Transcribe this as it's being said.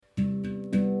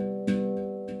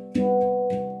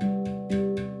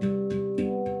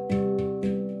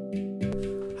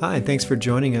Hi, thanks for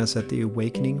joining us at the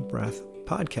Awakening Breath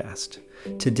podcast.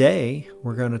 Today,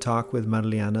 we're going to talk with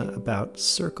Marliana about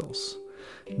circles.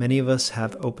 Many of us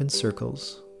have open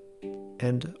circles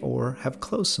or have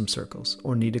closed some circles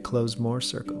or need to close more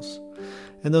circles.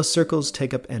 And those circles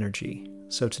take up energy.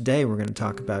 So today, we're going to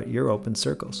talk about your open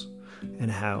circles and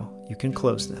how you can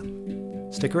close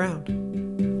them. Stick around.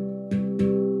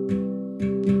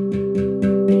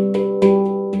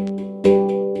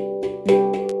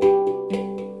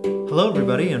 Hello,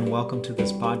 everybody, and welcome to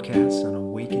this podcast on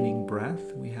Awakening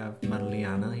Breath. We have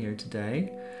Marliana here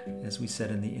today. As we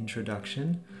said in the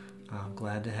introduction, I'm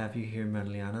glad to have you here,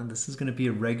 Marliana. This is going to be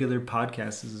a regular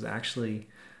podcast. This is actually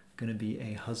going to be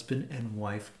a husband and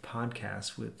wife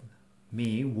podcast with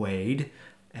me, Wade,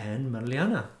 and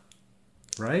Marliana,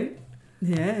 right?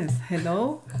 Yes.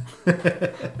 Hello,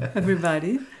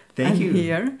 everybody. Thank you. I'm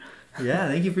here. Yeah,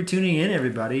 thank you for tuning in,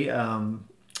 everybody.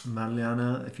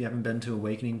 Marliana, if you haven't been to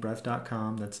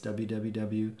awakeningbreath.com, that's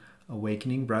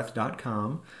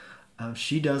www.awakeningbreath.com.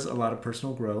 She does a lot of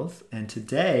personal growth, and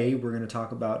today we're going to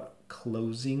talk about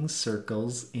closing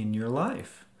circles in your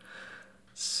life.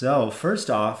 So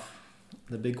first off,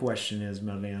 the big question is,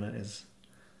 Marliana, is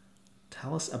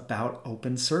tell us about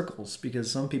open circles,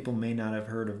 because some people may not have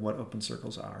heard of what open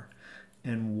circles are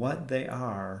and what they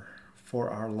are for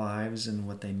our lives and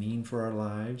what they mean for our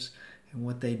lives and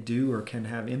what they do or can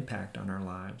have impact on our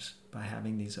lives by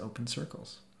having these open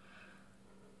circles.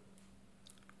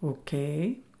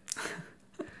 Okay.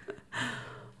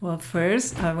 Well,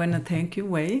 first, I want to thank you,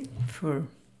 Wade, for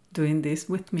doing this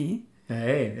with me.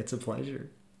 Hey, it's a pleasure.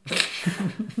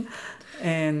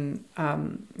 And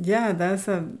that's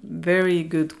a very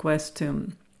good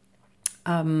question.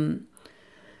 The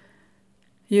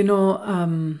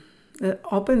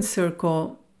open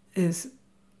circle is,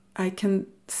 I can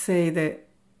say that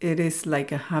it is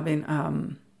like having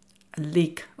a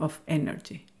leak of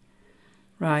energy,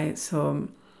 right? So,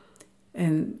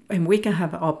 and we can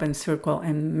have an open circle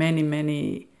in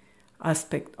many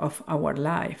aspects of our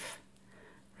life,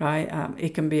 right?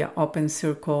 It can be an open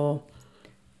circle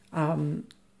in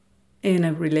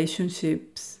a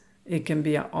relationships. It can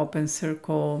be an open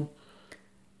circle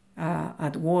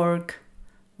at work,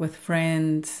 with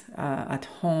friends, at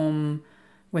home,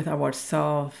 with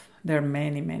ourselves. There are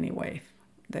many ways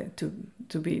to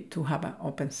have an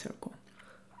open circle.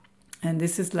 And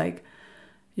this is like,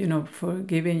 for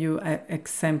giving you an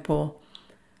example,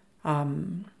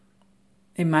 imagine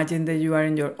that you are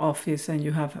in your office and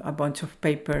you have a bunch of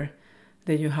paper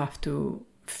that you have to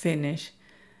finish,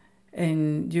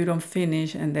 and you don't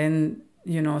finish, and then,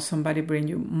 somebody bring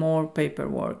you more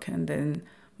paperwork, and then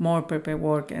more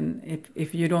paperwork, and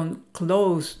if you don't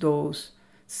close those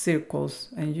circles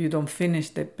and you don't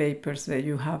finish the papers that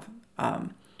you have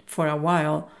for a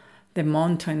while, the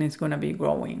mountain is going to be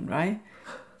growing, right?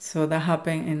 So that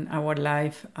happens in our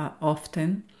life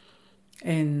often,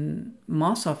 and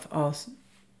most of us,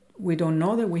 we don't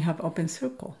know that we have open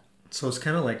circle. So it's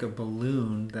kind of like a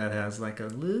balloon that has like a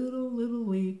little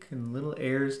leak and little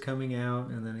air's coming out,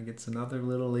 and then it gets another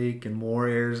little leak and more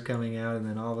air's coming out, and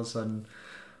then all of a sudden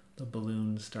the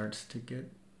balloon starts to get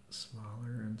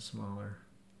smaller and smaller.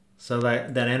 So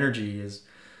that energy is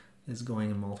going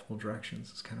in multiple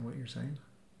directions. Is kind of what you're saying.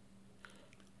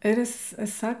 It is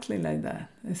exactly like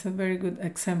that. It's a very good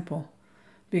example,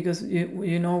 because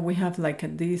we have like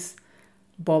this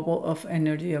bubble of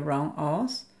energy around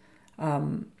us,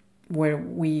 where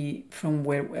we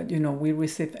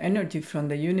receive energy from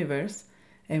the universe,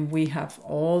 and we have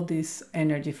all this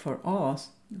energy for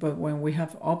us. But when we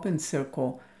have open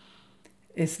circle,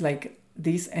 it's like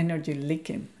this energy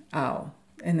leaking out.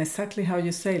 And exactly how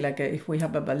you say, like if we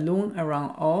have a balloon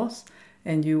around us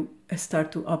and you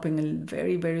start to open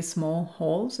very small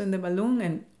holes in the balloon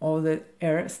and all the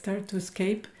air start to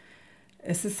escape,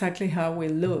 it's exactly how we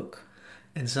look.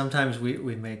 And sometimes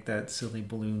we make that silly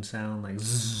balloon sound like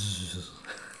zzz,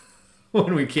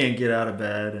 when we can't get out of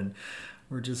bed and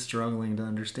we're just struggling to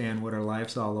understand what our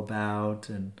life's all about,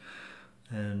 and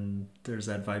there's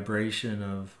that vibration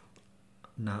of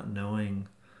not knowing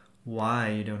why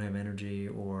you don't have energy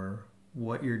or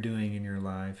what you're doing in your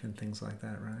life and things like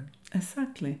that, right?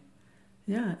 Exactly.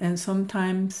 Yeah. And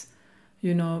sometimes,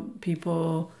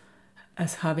 people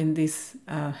as having these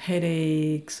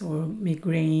headaches or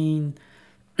migraine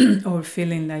or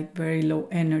feeling like very low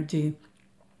energy,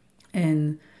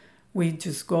 and we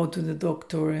just go to the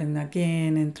doctor and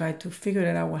try to figure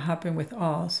it out what happened with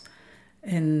us.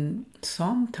 And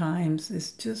sometimes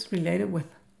it's just related with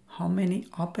how many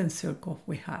open circles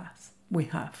we have,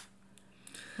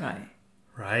 right?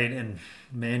 Right. And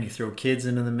man, you throw kids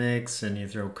into the mix and you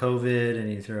throw COVID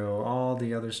and you throw all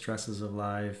the other stresses of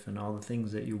life and all the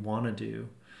things that you want to do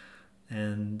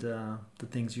and the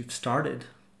things you've started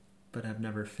but have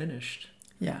never finished.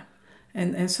 Yeah.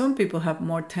 And some people have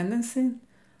more tendency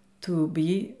to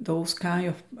be those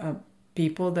kind of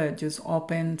people that just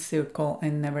open circle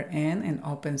and never end, and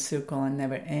open circle and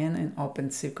never end, and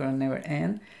open circle and never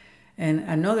end. And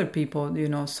another people,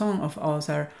 some of us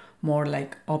are more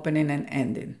like opening and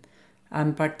ending.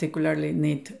 And particularly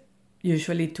need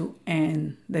usually to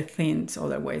end the things,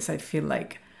 otherwise I feel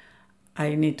like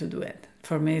I need to do it.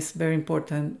 For me, it's very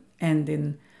important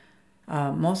ending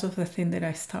most of the things that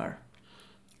I start,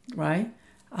 right?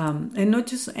 And not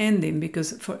just ending,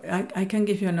 because I can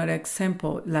give you another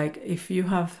example. Like if you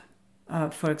have,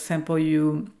 for example,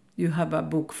 you have a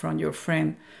book from your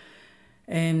friend,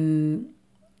 and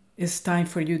it's time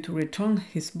for you to return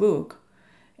his book,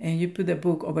 and you put the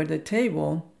book over the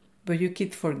table, but you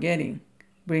keep forgetting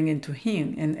bring it to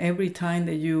him, and every time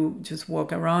that you just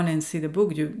walk around and see the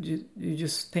book, you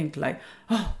just think like,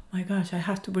 oh my gosh, I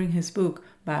have to bring his book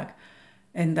back.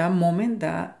 And that moment,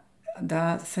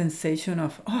 that sensation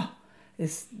of, oh,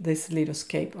 is this little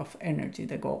escape of energy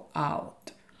that go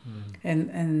out.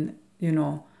 And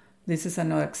this is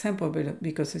another example,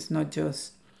 because it's not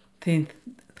just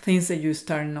things that you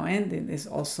start not ending. It's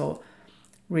also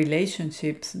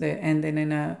relationships that ending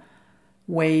in a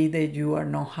way that you are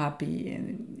not happy,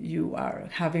 and you are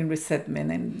having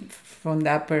resentment and from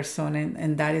that person,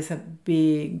 and that is a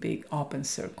big open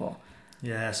circle.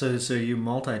 Yeah, so you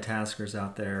multitaskers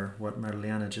out there, what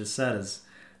Marliana just said is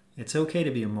it's okay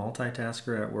to be a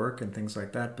multitasker at work and things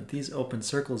like that, but these open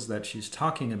circles that she's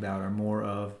talking about are more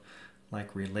of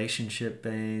like relationship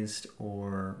based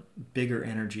or bigger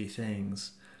energy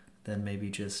things than maybe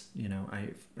just,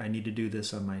 I need to do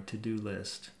this on my to-do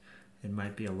list. It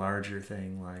might be a larger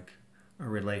thing, like a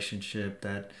relationship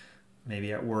that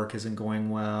maybe at work isn't going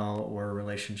well, or a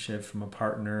relationship from a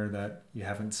partner that you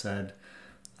haven't said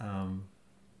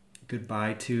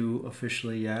goodbye to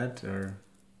officially yet, or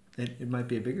it might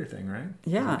be a bigger thing, right?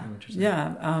 Yeah,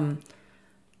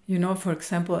 yeah. For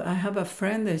example, I have a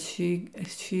friend that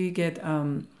she get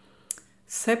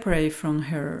separated from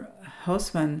her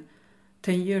husband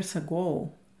 10 years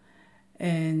ago,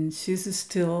 and she's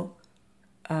still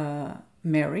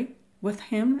married with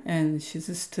him, and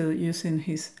she's still using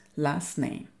his last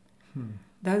name.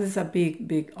 That is a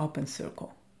big open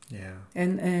circle. Yeah.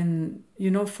 And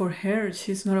for her,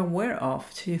 she's not aware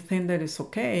of. She thinks that it's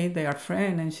okay, they are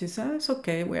friends, and she says, it's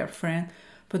okay, we are friends.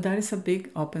 But that is a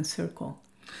big open circle.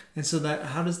 And so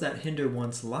how does that hinder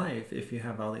one's life if you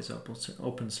have all these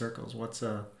open circles? What's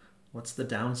the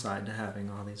downside to having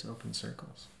all these open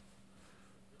circles?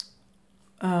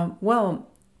 Well,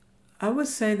 I would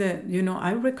say that,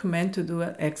 I recommend to do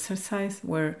an exercise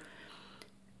where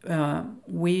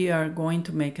we are going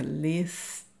to make a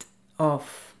list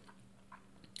of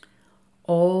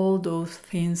all those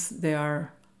things that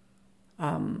are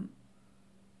I'm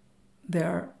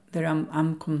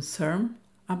concerned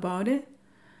about it,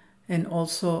 and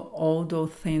also all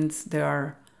those things that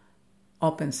are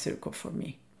open circle for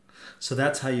me. So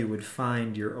that's how you would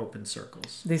find your open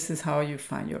circles. This is how you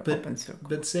find your open circle.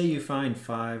 But say you find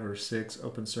 5 or 6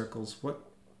 open circles,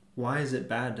 why is it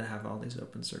bad to have all these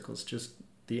open circles? Just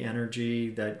the energy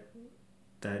that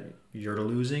you're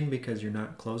losing because you're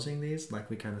not closing these, like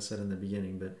we kind of said in the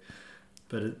beginning.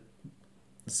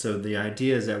 So the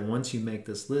idea is that once you make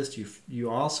this list, you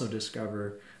also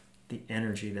discover the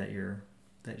energy that you're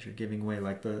giving away,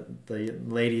 like the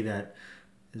lady that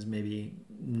is maybe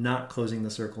not closing the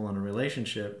circle on a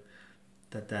relationship,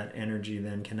 that energy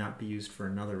then cannot be used for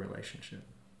another relationship.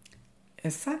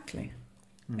 Exactly.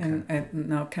 Okay. And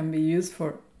now can be used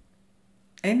for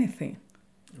anything.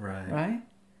 Right?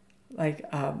 Like,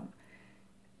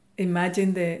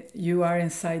 imagine that you are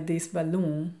inside this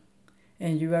balloon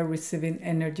and you are receiving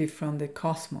energy from the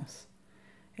cosmos.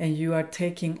 And you are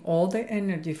taking all the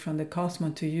energy from the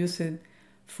cosmos to use it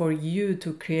for you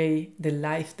to create the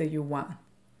life that you want.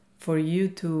 For you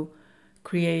to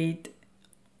create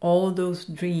all those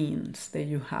dreams that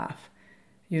you have.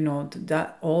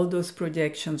 That all those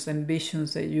projections and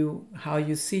visions that how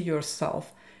you see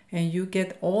yourself. And you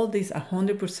get all this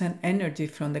 100% energy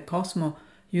from the cosmos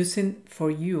using for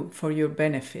you, for your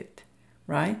benefit,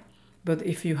 right? But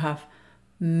if you have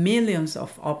millions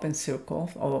of open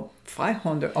circles or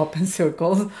 500 open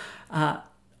circles,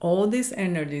 all this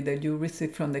energy that you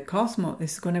receive from the cosmos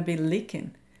is going to be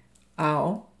leaking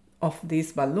out of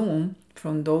this balloon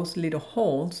from those little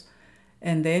holes.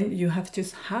 And then you have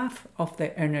just half of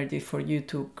the energy for you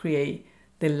to create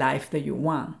the life that you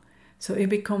want. So it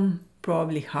becomes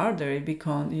probably harder. It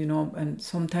becomes, and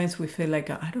sometimes we feel like,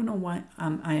 I don't know why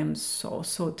I am so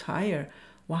tired.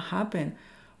 What happened?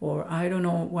 Or I don't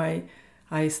know why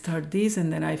I start this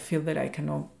and then I feel that I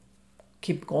cannot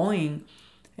keep going.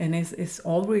 And it's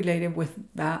all related with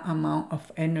that amount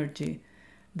of energy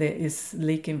that is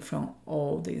leaking from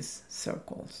all these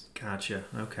circles. Gotcha.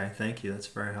 Okay, thank you. That's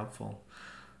very helpful.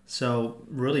 So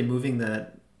really moving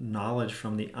that knowledge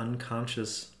from the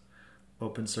unconscious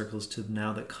open circles to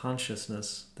now the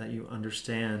consciousness that you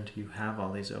understand you have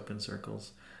all these open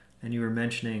circles. And you were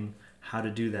mentioning how to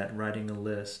do that, writing a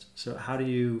list. So how do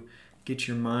you get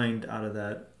your mind out of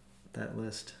that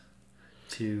list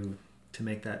to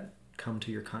make that come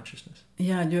to your consciousness?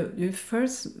 Yeah, you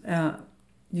first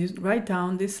you write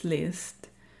down this list,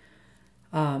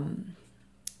 and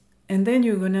then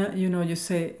you're gonna, you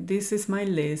say, this is my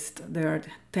list. There are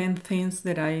 10 things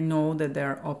that I know that they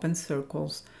are open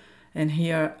circles, and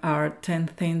here are 10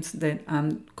 things that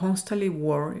I'm constantly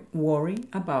worry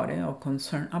about it or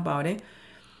concerned about it.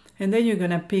 And then you're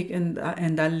gonna pick in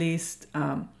that list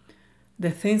the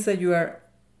things that you are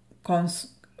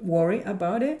worried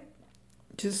about it.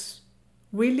 Just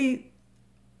really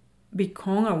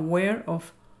become aware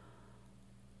of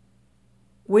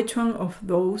which one of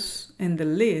those in the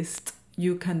list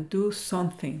you can do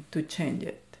something to change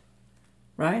it,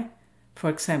 right? For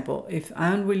example, if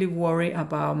I'm really worried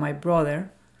about my brother,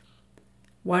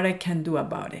 what I can do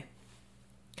about it?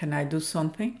 Can I do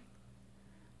something?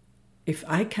 If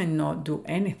I cannot do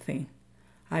anything,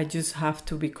 I just have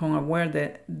to become aware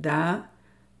that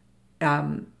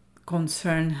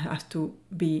concern has to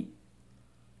be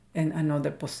in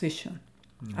another position.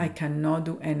 Mm-hmm. I cannot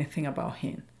do anything about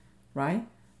him, right?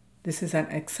 This is an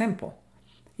example.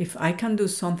 If I can do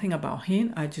something about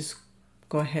him, I just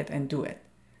go ahead and do it.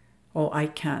 Or I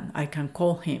can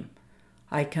call him.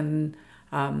 I can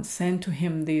send to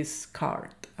him this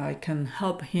card. I can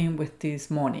help him with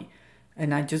this money.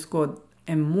 And I just go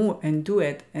and move and do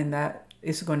it, and that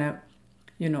is gonna,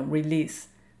 release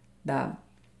the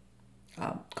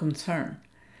concern.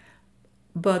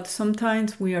 But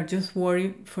sometimes we are just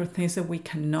worried for things that we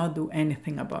cannot do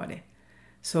anything about it.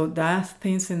 So that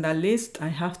things in that list, I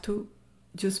have to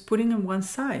just put it on one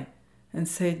side and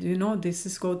say, this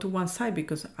is go to one side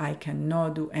because I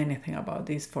cannot do anything about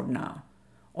this for now.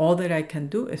 All that I can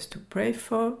do is to pray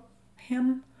for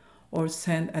him or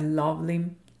send a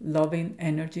loving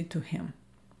energy to him.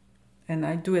 And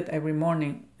I do it every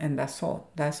morning, and that's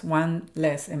all. That's one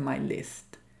less in my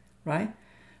list, right?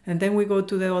 And then we go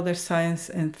to the other sides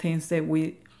and things that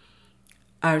we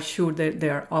are sure that they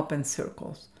are open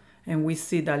circles. And we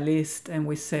see the list and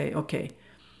we say, okay,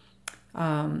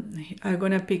 I'm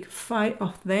going to pick 5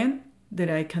 of them that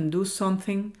I can do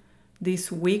something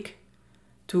this week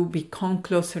to become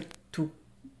closer to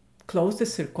close the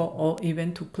circle or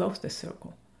even to close the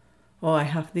circle. Or I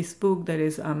have this book that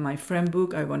is my friend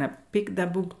book. I'm going to pick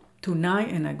that book tonight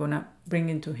and I'm going to bring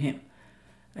it to him.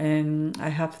 And I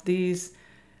have this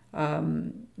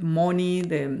money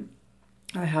that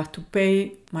I have to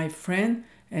pay my friend,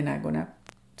 and I'm going to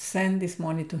send this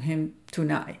money to him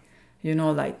tonight.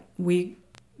 We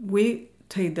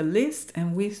take the list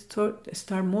and we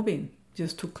start moving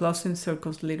just to closing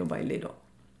circles little by little.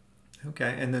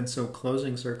 Okay, and then so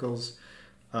closing circles,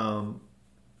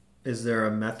 is there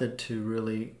a method to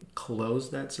really close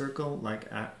that circle?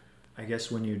 Like, I guess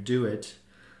when you do it,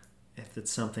 if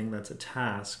it's something that's a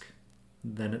task,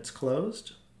 then it's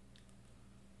closed?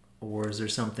 Or is there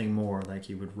something more, like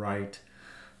you would write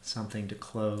something to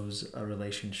close a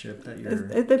relationship that you're...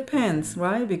 It depends,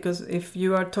 right? Because if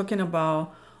you are talking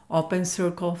about open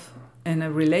circles in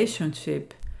a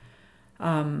relationship,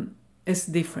 it's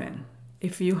different.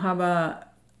 If you have a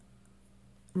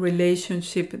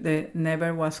relationship that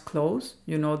never was close,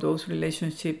 those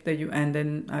relationships that you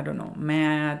ended,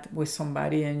 mad with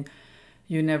somebody and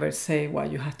you never say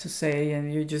what you had to say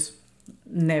and you just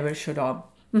never shut up.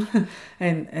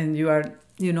 and you are,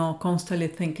 constantly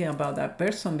thinking about that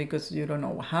person because you don't know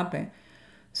what happened.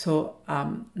 So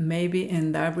maybe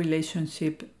in that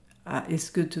relationship, it's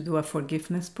good to do a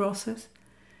forgiveness process.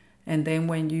 And then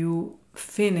when you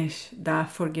finish that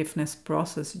forgiveness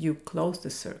process, you close the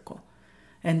circle.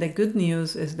 And the good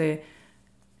news is that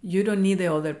you don't need the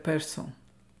other person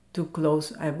to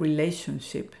close a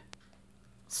relationship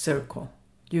circle.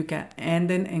 You can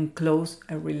end it and close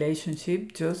a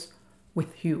relationship just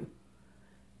with you,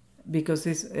 because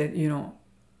it's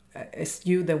it's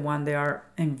you the one that are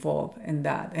involved in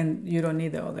that, and you don't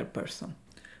need the other person.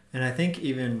 And I think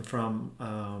even from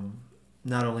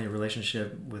not only a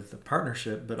relationship with a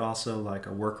partnership, but also like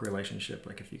a work relationship,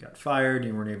 like if you got fired,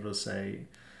 you weren't able to say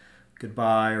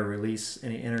goodbye or release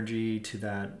any energy to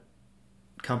that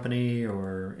company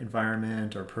or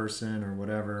environment or person or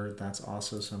whatever, that's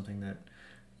also something that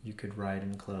you could write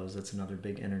and close. That's another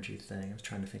big energy thing. I was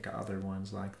trying to think of other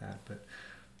ones like that, but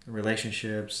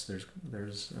relationships, there's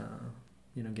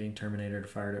getting terminated or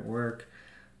fired at work.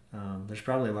 There's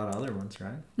probably a lot of other ones,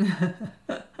 right?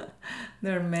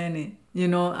 There are many.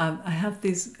 I have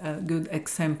this good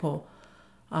example.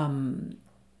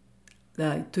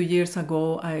 Like 2 years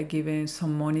ago, I given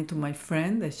some money to my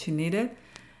friend that she needed,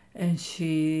 and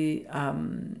she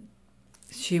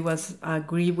was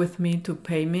agree with me to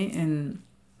pay me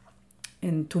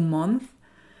in 2 months,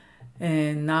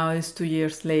 and now it's 2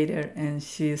 years later, and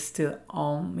she still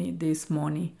owe me this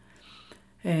money.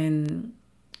 And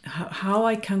how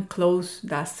I can close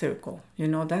that circle,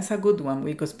 that's a good one,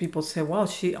 because people say, well,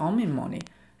 she owes me money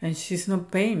and she's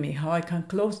not paying me. How I can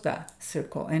close that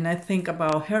circle? And I think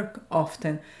about her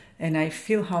often, and I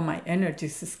feel how my energy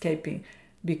is escaping,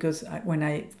 because when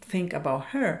I think about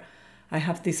her, I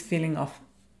have this feeling of,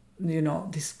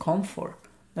 discomfort,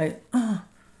 like,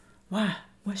 why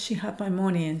she have my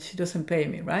money and she doesn't pay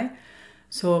me, right?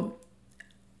 So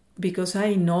because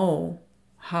I know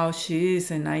how she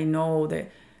is, and I know that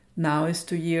now it's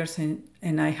 2 years,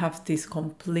 and I have this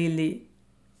completely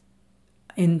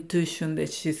intuition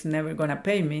that she's never gonna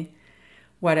pay me,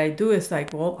 what I do is I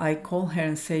call her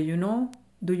and say,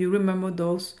 do you remember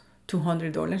those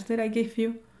 $200 that I gave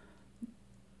you?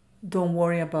 Don't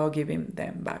worry about giving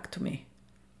them back to me.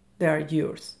 They are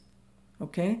yours,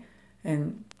 okay?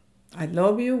 And I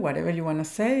love you, whatever you want to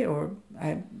say, or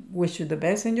I wish you the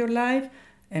best in your life,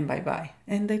 and bye-bye.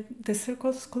 And the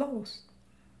circle's closed.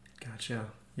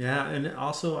 Gotcha. Yeah, and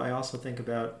I also think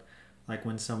about, like,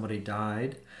 when somebody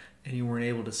died and you weren't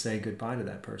able to say goodbye to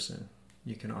that person.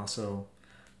 You can also,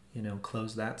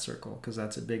 close that circle, because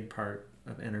that's a big part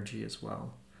of energy as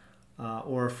well.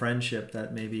 Or a friendship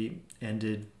that maybe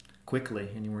ended quickly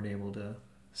and you weren't able to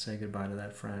say goodbye to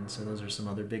that friend. So those are some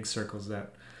other big circles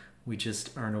that we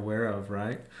just aren't aware of,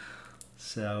 right?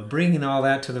 So bringing all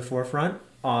that to the forefront,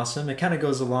 awesome. It kind of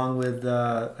goes along with,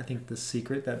 I think,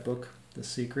 that book, The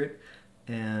Secret,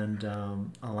 and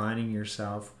aligning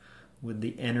yourself with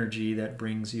the energy that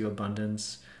brings you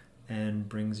abundance and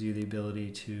brings you the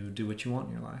ability to do what you want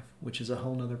in your life, which is a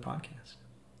whole nother podcast.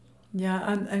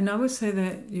 Yeah, and I would say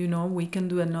that, we can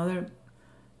do another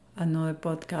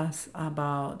podcast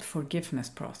about forgiveness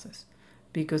process,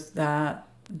 because that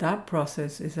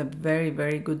process is a very,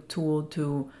 very good tool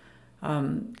to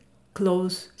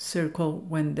close circle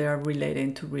when they're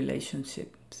relating to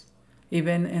relationships.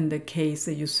 Even in the case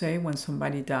that you say, when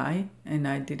somebody died and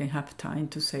I didn't have time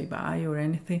to say bye or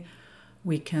anything,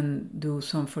 we can do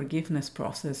some forgiveness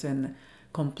process and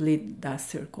complete that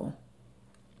circle.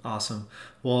 Awesome.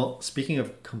 Well, speaking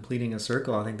of completing a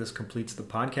circle, I think this completes the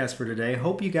podcast for today.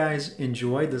 Hope you guys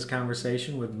enjoyed this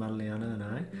conversation with Marliana and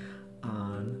I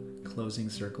on closing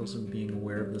circles and being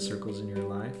aware of the circles in your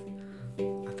life.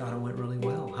 I thought it went really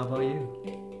well. How about you?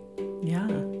 Yeah.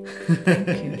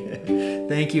 Thank you.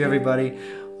 Thank you, everybody.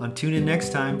 Tune in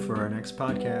next time for our next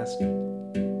podcast.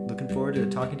 Looking forward to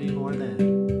talking to you more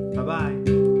then. Bye-bye.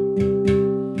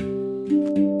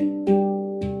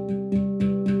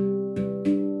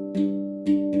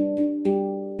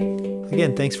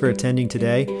 Again, thanks for attending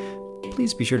today.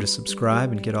 Please be sure to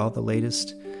subscribe and get all the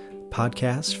latest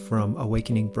podcasts from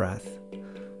Awakening Breath.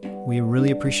 We really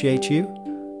appreciate you,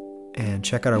 and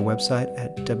check out our website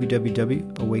at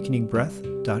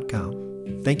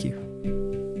www.awakeningbreath.com. Thank you.